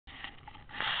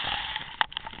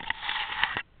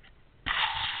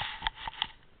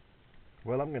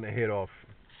Well, I'm going to head off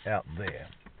out there.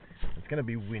 It's going to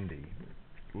be windy.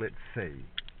 Let's see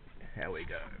how we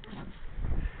go.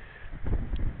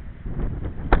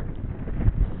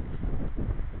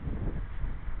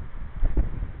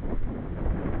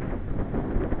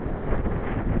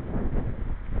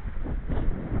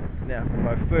 Now, from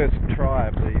my first try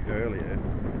of these earlier,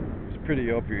 it's pretty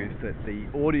obvious that the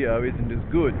audio isn't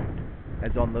as good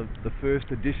as on the first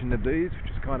edition of these,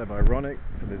 which is kind of ironic.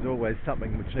 So there's always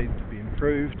something which needs to be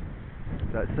improved.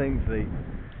 So it seems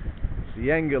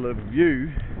the angle of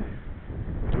view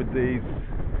with these,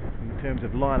 in terms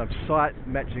of line of sight,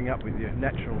 matching up with your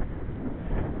natural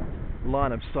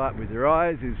line of sight with your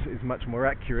eyes is much more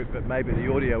accurate, but maybe the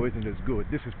audio isn't as good.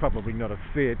 This is probably not a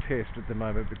fair test at the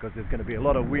moment because there's going to be a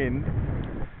lot of wind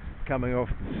coming off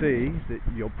the sea that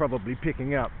you're probably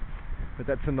picking up. But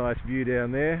that's a nice view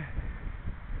down there.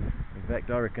 In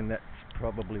fact, I reckon that's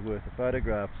probably worth a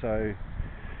photograph, so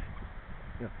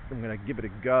I'm going to give it a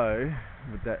go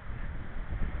with that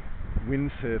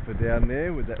windsurfer down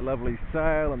there with that lovely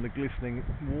sail and the glistening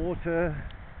water.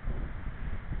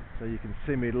 So you can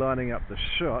see me lining up the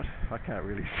shot. I can't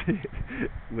really see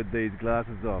it with these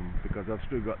glasses on because I've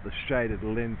still got the shaded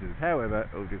lenses. However,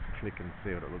 I'll just click and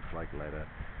see what it looks like later.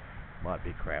 Might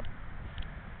be crap.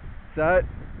 So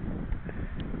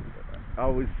I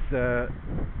was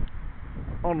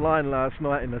online last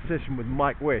night in a session with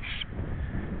Mike Wesh,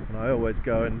 and I always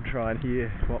go and try and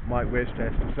hear what Mike Wesh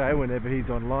has to say whenever he's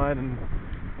online, and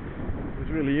it was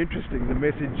really interesting, the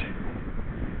message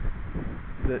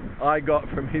that I got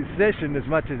from his session as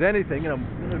much as anything, and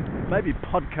I'm going to maybe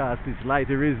podcast this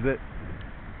later, is that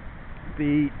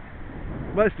the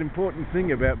most important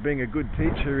thing about being a good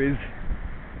teacher is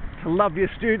to love your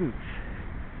students.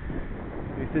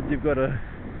 He said you've got to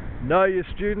know your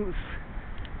students,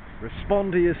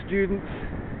 respond to your students,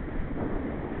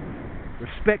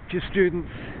 respect your students,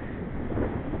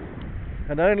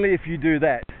 and only if you do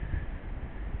that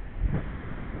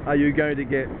are you going to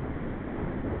get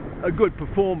a good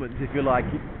performance, if you like,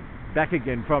 back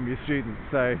again from your students.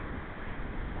 So,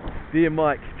 dear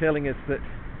Mike telling us that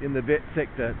in the vet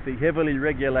sector, the heavily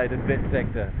regulated vet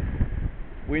sector,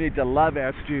 we need to love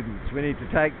our students. We need to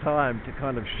take time to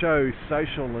kind of show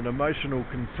social and emotional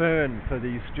concern for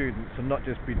these students and not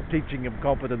just be teaching them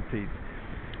competencies.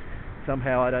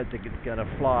 Somehow I don't think it's going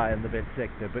to fly in the vet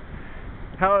sector. But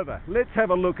however, let's have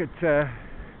a look at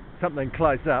something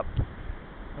close up.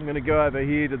 I'm going to go over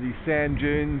here to these sand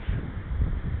dunes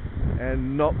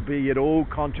and not be at all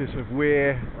conscious of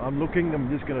where I'm looking.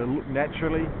 I'm just going to look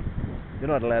naturally. You're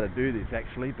not allowed to do this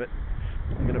actually, but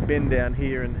I'm going to bend down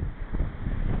here and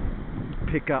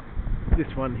pick up this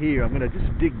one here. I'm going to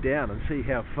just dig down and see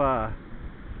how far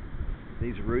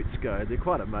these roots go. They're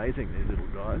quite amazing, these little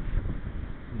guys.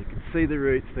 And you can see the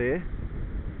roots there,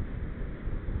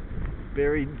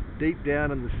 buried deep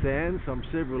down in the sand, some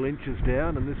several inches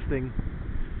down, and this thing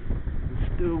is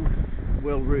still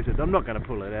well rooted. I'm not going to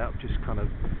pull it out, just kind of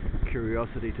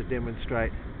curiosity to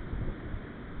demonstrate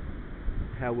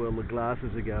how well the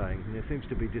glasses are going. And there seems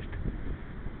to be just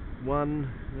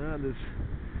there's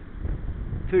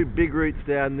two big roots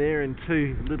down there and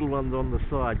two little ones on the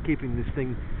side, keeping this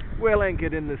thing well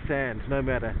anchored in the sand no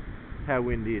matter how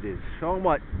windy it is. So I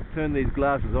might turn these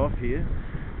glasses off here,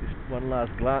 just one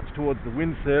last glance towards the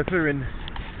windsurfer and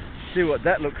see what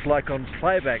that looks like on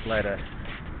playback later.